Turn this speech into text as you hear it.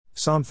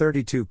Psalm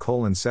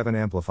 32:7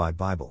 Amplified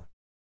Bible.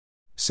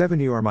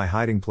 7 You are my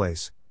hiding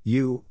place,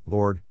 you,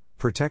 Lord,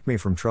 protect me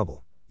from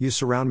trouble, you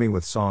surround me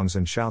with songs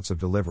and shouts of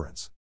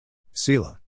deliverance. Selah.